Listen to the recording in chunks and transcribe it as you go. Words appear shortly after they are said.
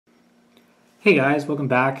Hey guys, welcome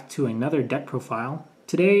back to another deck profile.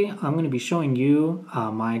 Today I'm going to be showing you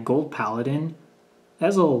my Gold Paladin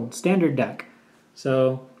Ezel standard deck.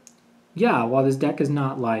 So yeah, while this deck is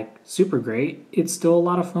not like super great, it's still a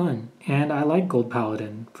lot of fun and I like Gold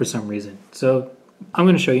Paladin for some reason. So I'm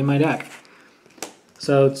going to show you my deck.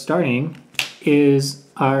 So starting is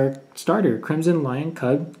our starter, Crimson Lion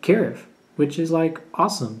Cub Kirif, which is like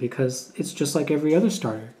awesome because it's just like every other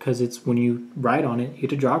starter because it's when you ride on it, you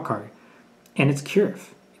get to draw a card. And it's Kirif.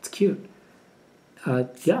 It's cute.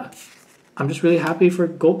 Yeah, I'm just really happy for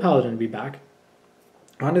Gold Paladin to be back.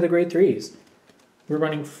 On to the grade 3s. We're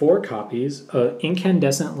running 4 copies of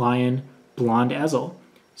Incandescent Lion Blond Ezel.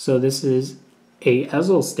 So this is a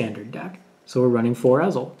Ezel standard deck. So we're running 4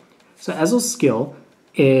 Ezel. So Ezel's skill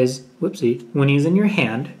is, when he's in your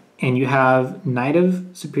hand and you have Knight of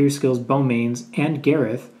Superior Skills, Bowmains, and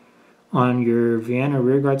Gareth on your Vienna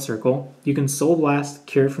Rearguard circle, you can Soul Blast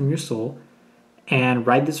Kirif from your soul and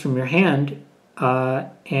ride this from your hand,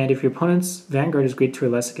 and if your opponent's Vanguard is grade 2 or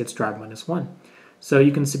less, it gets drive -1. So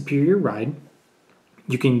you can superior ride.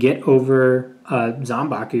 You can get over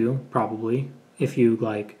Zombaku, probably, if you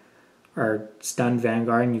like are stunned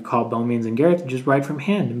Vanguard and you call Bowmains and Gareth, you just ride from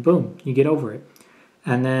hand and boom, you get over it.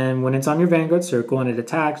 And then when it's on your Vanguard circle and it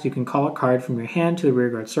attacks, you can call a card from your hand to the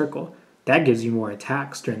rearguard circle. That gives you more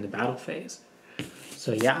attacks during the battle phase.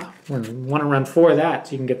 So yeah, we want to run 4 of that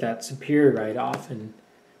so you can get that superior ride off and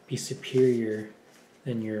be superior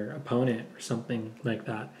than your opponent or something like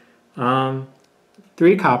that.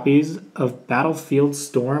 3 copies of Battlefield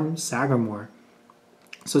Storm Sagramore.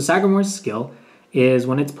 So Sagramore's skill is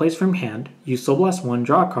when it's placed from hand, you Soul Blast 1,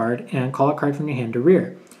 draw a card, and call a card from your hand to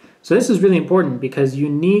rear. So this is really important because you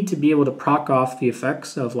need to be able to proc off the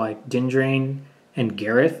effects of like Dindrain and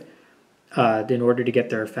Gareth in order to get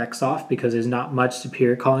their effects off, because there's not much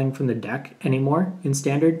superior calling from the deck anymore in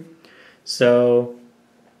standard. So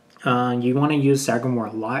you want to use Sagramore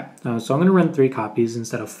a lot. So I'm going to run 3 copies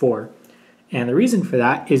instead of 4. And the reason for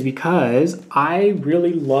that is because I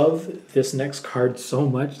really love this next card so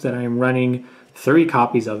much that I am running 3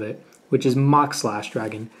 copies of it, which is Mox Slash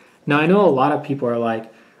Dragon. Now I know a lot of people are like,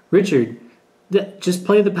 Richard, just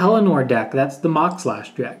play the Pelennor deck. That's the Mox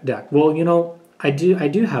Slash deck. Well, you know, I do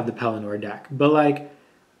have the Pelennor deck, but like,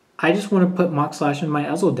 I just want to put Mox Slash in my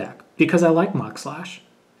Ezel deck because I like Mox Slash.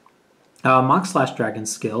 Mox Slash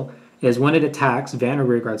Dragon's skill is when it attacks Vanna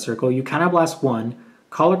Rearguard Circle, you Counterblast 1,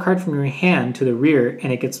 call a card from your hand to the rear,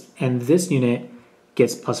 and this unit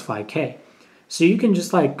gets plus 5k. So you can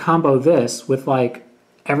just like combo this with like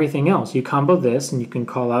everything else. You combo this and you can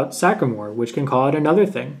call out Sagramore, which can call out another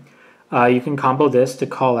thing. You can combo this to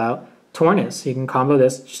call out Tornus. You can combo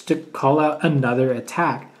this just to call out another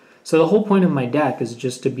attack. So the whole point of my deck is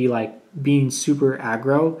just to be like being super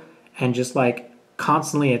aggro and just like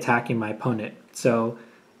constantly attacking my opponent. So,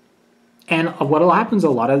 and what happens a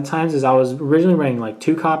lot of the times is I was originally running like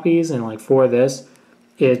 2 copies and like 4 of this,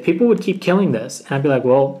 is people would keep killing this. And I'd be like,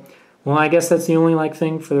 well, I guess that's the only like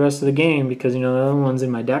thing for the rest of the game because, you know, the other one's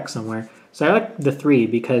in my deck somewhere. So I like the 3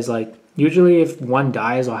 because like usually if one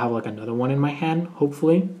dies, I'll have like another one in my hand,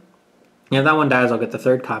 hopefully. And if that one dies, I'll get the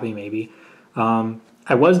 3rd copy maybe.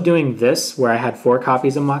 I was doing this where I had 4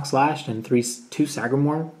 copies of Mox Slash and 2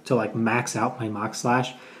 Sagramore to like max out my Mox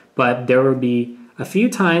Slash. But there would be a few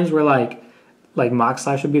times where like Mox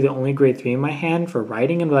Slash would be the only grade 3 in my hand for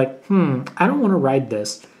riding and be like, I don't want to ride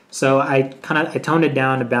this. So I toned it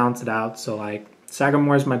down to balance it out. So like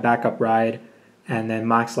Sagramore is my backup ride, and then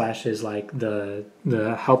Mox Slash is like the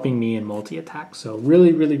helping me in multi-attack. So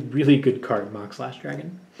really, really, really good card, Mox Slash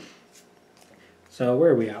Dragon. So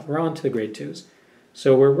where are we at? We're on to the grade 2s.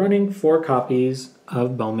 So we're running 4 copies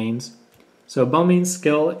of Bowmains. So Bowmain's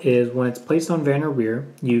skill is when it's placed on Vanna Rear,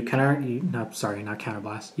 you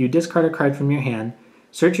counterblast. You discard a card from your hand,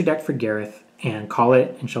 search your deck for Gareth, and call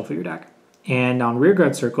it and shuffle your deck. And on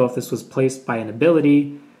Rearguard Circle, if this was placed by an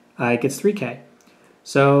ability, it gets 3k.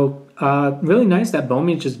 So really nice that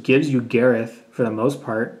Bowmains just gives you Gareth for the most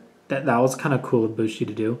part. That was kind of cool of Bushi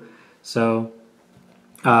to do. So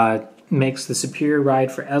makes the superior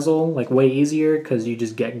ride for Ezel like way easier because you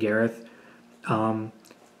just get Gareth, you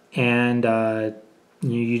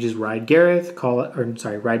just ride Gareth,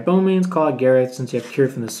 ride Bowmains, call it Gareth. Since you have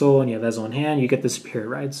Kirif in the soul and you have Ezel in hand, you get the superior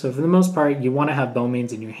ride. So for the most part, you want to have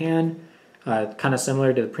Bowmains in your hand, kind of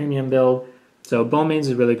similar to the premium build. So Bowmains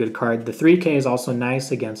is a really good card. The 3k is also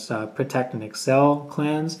nice against Protect and Excel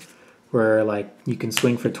clans, where like you can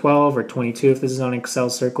swing for 12 or 22 if this is on Excel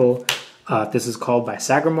circle. If this is called by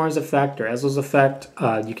Sagramore's effect or Ezel's effect,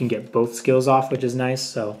 you can get both skills off, which is nice.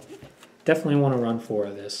 So definitely want to run 4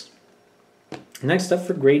 of this. Next up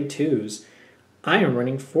for grade 2s, I am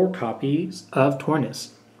running 4 copies of Tornus.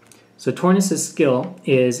 So Tornus' skill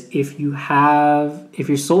is if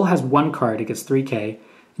your soul has 1 card, it gets 3k,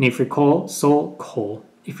 and if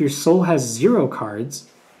your soul has 0 cards,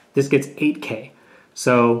 this gets 8k.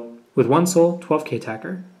 So with 1 soul, 12k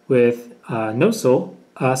attacker. With no soul,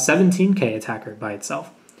 17k attacker by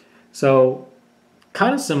itself. So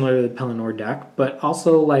kind of similar to the Pelennor deck, but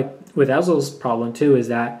also like with Ezel's problem too is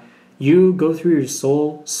that you go through your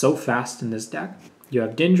soul so fast in this deck. You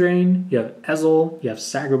have Dindrain, you have Ezel, you have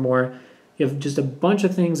Sagramore, you have just a bunch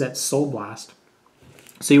of things that Soul Blast.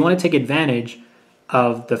 So you want to take advantage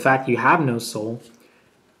of the fact you have no soul.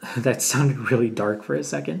 That sounded really dark for a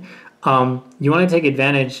second. You want to take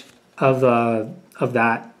advantage of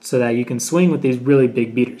that so that you can swing with these really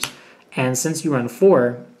big beaters. And since you run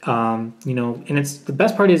 4, and the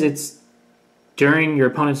best part is it's during your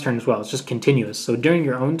opponent's turn as well. It's just continuous. So during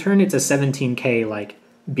your own turn, it's a 17k like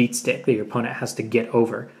beat stick that your opponent has to get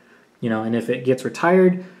over. And if it gets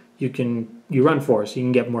retired, you run 4, so you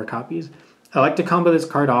can get more copies. I like to combo this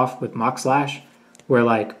card off with Mock Slash, where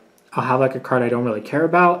like I'll have like a card I don't really care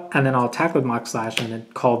about, and then I'll attack with Mock Slash and then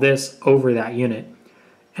call this over that unit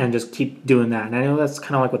and just keep doing that. And I know that's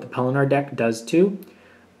kind of like what the Pelennor deck does too.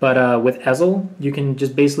 But with Ezel, you can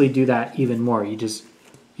just basically do that even more. You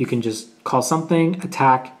can just call something,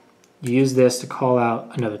 attack, use this to call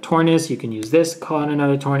out another Tornus, you can use this to call out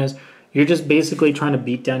another Tornus. You're just basically trying to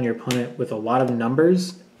beat down your opponent with a lot of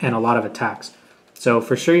numbers and a lot of attacks. So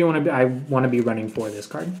for sure I want to be running 4 this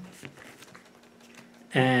card.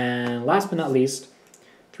 And last but not least,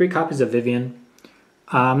 3 copies of Vivian.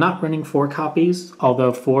 I'm not running 4 copies,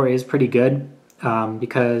 although 4 is pretty good.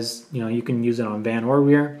 Because you can use it on Van or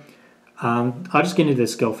Rear. I'll just get into the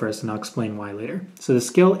skill first and I'll explain why later. So the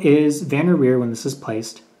skill is Van or Rear when this is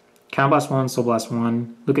placed. Counterblast 1, Soul Blast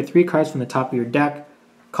 1. Look at 3 cards from the top of your deck.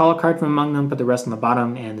 Call a card from among them, put the rest on the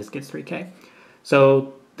bottom, and this gets 3k.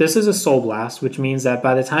 So this is a Soul Blast, which means that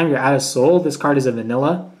by the time you're out of Soul, this card is a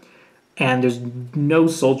vanilla. And there's no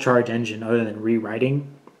Soul Charge engine other than rewriting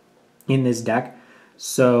in this deck.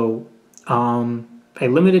 So I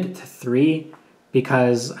limited it to 3.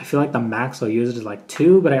 Because I feel like the max I'll use it is like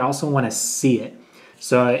 2, but I also want to see it.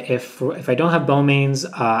 So if I don't have Bowmains,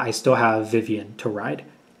 I still have Vivian to ride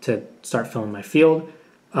to start filling my field.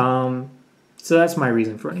 So that's my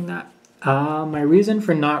reason for running that. My reason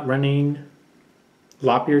for not running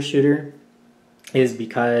Lop-Ear Shooter is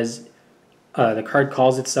because the card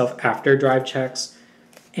calls itself after drive checks,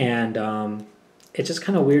 and it's just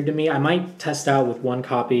kind of weird to me. I might test out with 1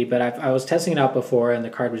 copy, but I was testing it out before, and the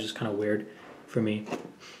card was just kind of weird for me.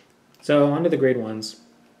 So onto the grade 1s.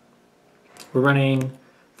 We're running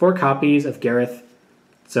 4 copies of Gareth.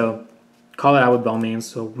 So call it out with Bowmains,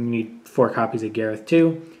 so we need 4 copies of Gareth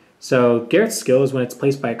too. So Gareth's skill is when it's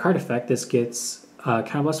placed by a card effect, this gets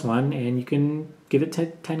Counterblast 1, and you can give it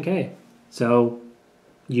 10k. So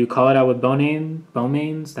you call it out with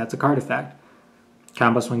Bowmains, that's a card effect.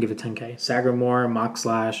 Counterblast 1, give it 10k. Sagramore, Mock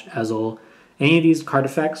Slash, Ezel, any of these card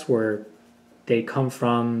effects where they come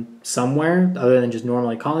from somewhere other than just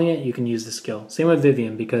normally calling it, you can use the skill. Same with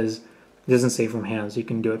Vivian, because it doesn't say from hand, so you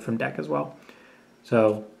can do it from deck as well.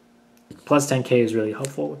 So plus 10k is really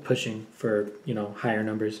helpful with pushing for higher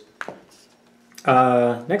numbers.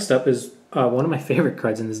 Next up is one of my favorite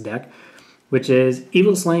cards in this deck, which is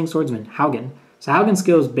Evil Slaying Swordsman, Haugen. So Haugen's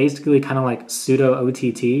skill is basically kind of like pseudo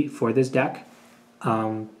OTT for this deck.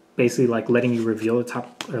 Basically like letting you reveal the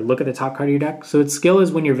top or look at the top card of your deck. So its skill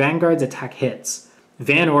is when your Vanguard's attack hits,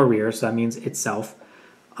 Van or Rear, so that means itself,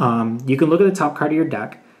 you can look at the top card of your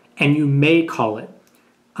deck and you may call it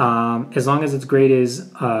as long as its grade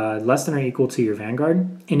is less than or equal to your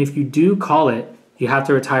Vanguard. And if you do call it, you have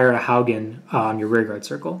to retire a Haugen on your rearguard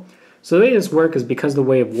circle. So the way this works is because the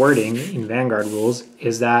way of wording in Vanguard rules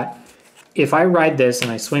is that if I ride this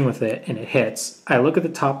and I swing with it and it hits, I look at the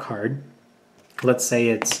top card. Let's say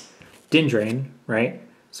it's Dindrain, right?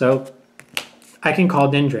 So I can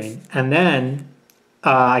call Dindrain, and then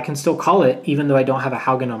I can still call it even though I don't have a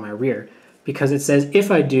Haugen on my rear, because it says if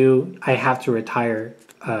I do, I have to retire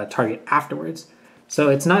target afterwards. So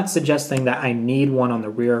it's not suggesting that I need one on the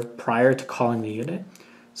rear prior to calling the unit.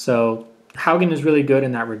 So Haugen is really good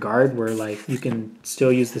in that regard, where like you can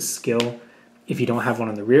still use this skill if you don't have one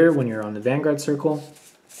on the rear when you're on the Vanguard circle.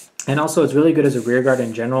 And also it's really good as a rear guard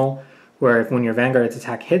in general, where when your Vanguard's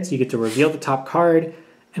attack hits, you get to reveal the top card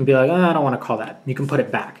and be like, oh, I don't want to call that. You can put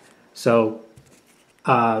it back. So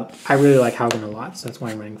I really like Haugen a lot, so that's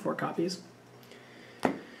why I'm running 4 copies.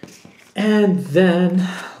 And then,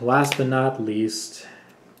 last but not least,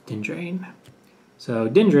 Dindrain. So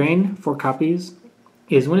Dindrain, 4 copies.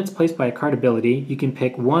 is when it's placed by a card ability, you can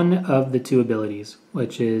pick one of the two abilities,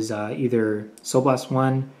 which is either Soul Blast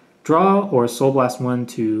 1 draw or Soul Blast 1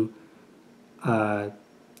 to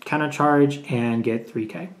counter charge and get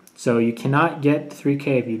 3k. So you cannot get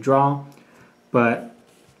 3k if you draw, but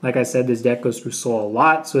like I said, this deck goes through Soul a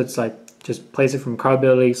lot, so it's like just place it from card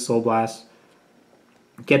ability, Soul Blast,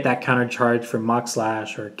 get that counter charge from Mock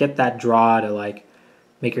Slash, or get that draw to like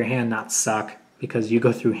make your hand not suck, because you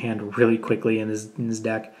go through hand really quickly in this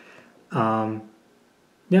deck. Yeah,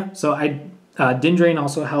 so Din Drain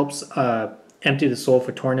also helps empty the soul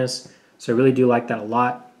for Tornus, so I really do like that a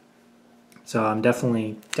lot. So I'm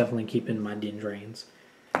definitely keeping my Din Drains.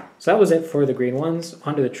 So that was it for the green ones.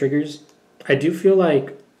 Onto the triggers. I do feel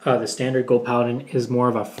like the standard Gold Paladin is more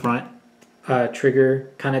of a front trigger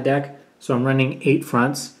kind of deck, so I'm running 8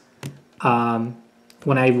 fronts.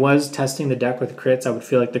 When I was testing the deck with crits, I would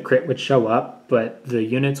feel like the crit would show up, but the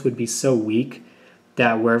units would be so weak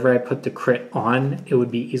that wherever I put the crit on, it would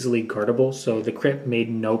be easily guardable. So the crit made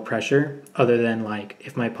no pressure other than like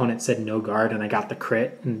if my opponent said no guard and I got the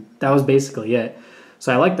crit, and that was basically it.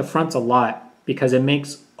 So I like the fronts a lot because it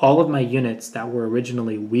makes all of my units that were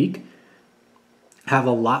originally weak have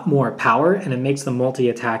a lot more power, and it makes the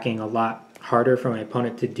multi-attacking a lot harder for my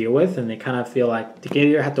opponent to deal with, and they kind of feel like they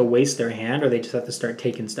either have to waste their hand or they just have to start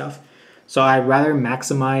taking stuff. So I'd rather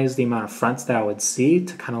maximize the amount of fronts that I would see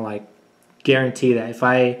to kind of like guarantee that if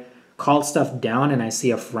I called stuff down and I see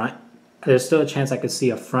a front, there's still a chance I could see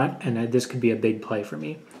a front, and this could be a big play for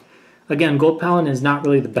me. Again, Gold Paladin is not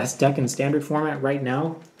really the best deck in standard format right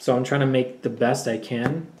now, so I'm trying to make the best I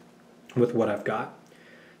can with what I've got.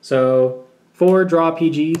 So 4 draw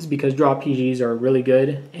PGs, because draw PGs are really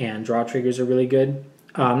good and draw triggers are really good.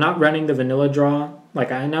 I'm not running the vanilla draw.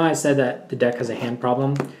 Like, I know I said that the deck has a hand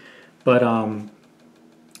problem, but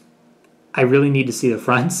I really need to see the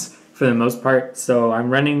fronts for the most part. So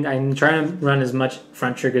I'm trying to run as much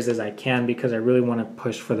front triggers as I can because I really want to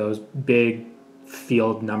push for those big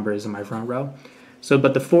field numbers in my front row. So,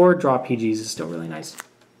 but the 4 draw PGs is still really nice.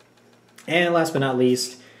 And last but not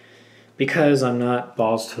least, because I'm not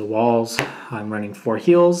balls to the walls, I'm running 4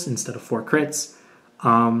 heals instead of 4 crits.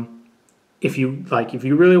 If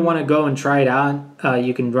you really want to go and try it out,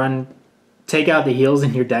 you can take out the heals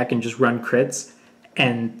in your deck and just run crits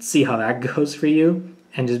and see how that goes for you.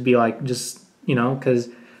 And just be like, because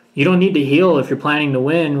you don't need to heal if you're planning to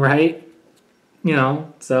win, right?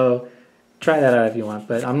 So try that out if you want.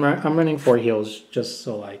 But I'm running 4 heals just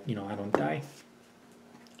so I don't die.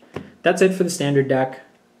 That's it for the standard deck.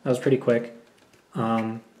 That was pretty quick.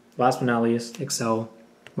 Last but not least, Excel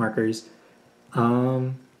markers.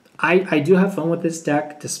 I do have fun with this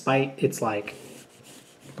deck despite its like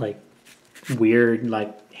weird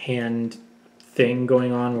hand thing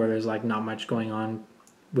going on where there's not much going on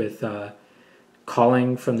with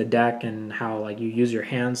calling from the deck and how you use your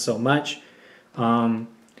hands so much. Running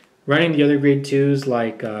the other grade 2s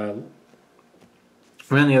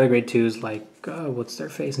what's their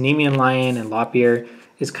face? Nemean Lion and Lopier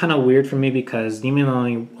is kind of weird for me because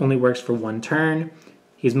Nemean only works for 1 turn.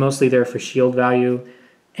 He's mostly there for shield value.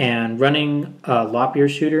 And running a Lopier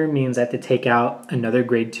shooter means I have to take out another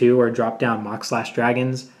grade 2 or drop down Mock Slash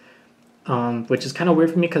Dragons, which is kind of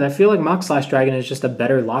weird for me because I feel like Mock Slash Dragon is just a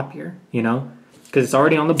better Lopier, because it's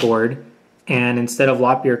already on the board. And instead of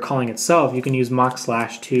Lopier calling itself, you can use Mock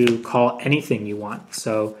Slash to call anything you want.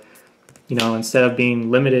 So, instead of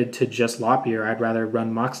being limited to just Lopier, I'd rather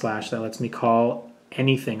run Mock Slash that lets me call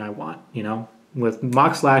anything I want, With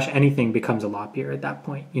Mock Slash, anything becomes a Lopier at that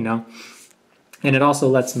point, And it also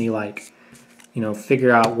lets me,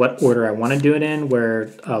 figure out what order I want to do it in, where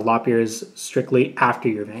Lopier is strictly after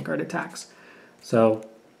your Vanguard attacks. So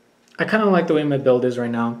I kind of like the way my build is right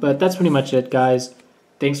now, but that's pretty much it, guys.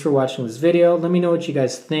 Thanks for watching this video. Let me know what you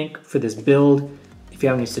guys think for this build. If you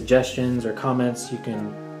have any suggestions or comments, you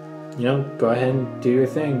can, go ahead and do your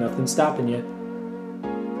thing. Nothing's stopping you.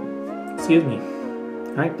 Excuse me.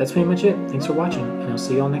 All right, that's pretty much it. Thanks for watching, and I'll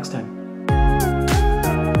see you all next time.